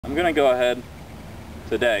I'm going to go ahead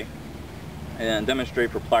today and demonstrate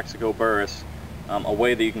for Plaxico Burress a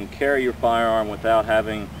way that you can carry your firearm without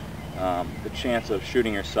having the chance of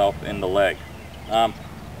shooting yourself in the leg.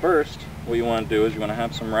 First, what you want to do is you want to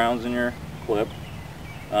have some rounds in your clip.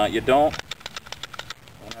 You don't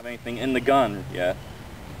have anything in the gun yet.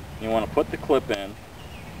 You want to put the clip in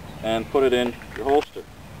and put it in your holster.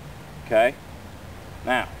 Okay?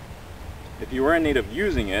 Now, if you were in need of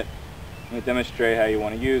using it, let me demonstrate how you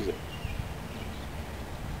want to use it.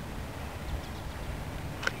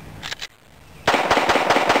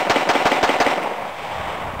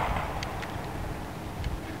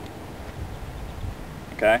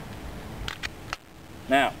 Okay?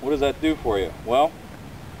 Now, what does that do for you? Well,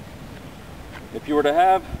 if you were to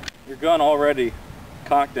have your gun already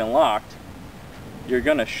cocked and locked, you're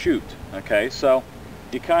going to shoot. Okay? So,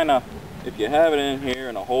 you kind of, if you have it in here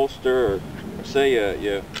in a holster, or say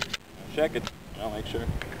you check it, make sure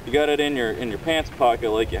you got it in your pants pocket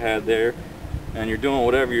like you had there, and you're doing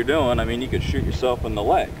whatever you're doing, I mean, you could shoot yourself in the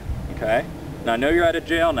leg. Okay? Now I know you're out of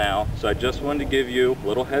jail now, so I just wanted to give you a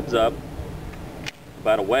little heads up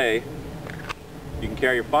about a way you can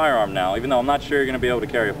carry your firearm now, even though I'm not sure you're going to be able to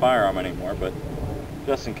carry a firearm anymore, but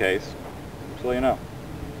just in case, so you know.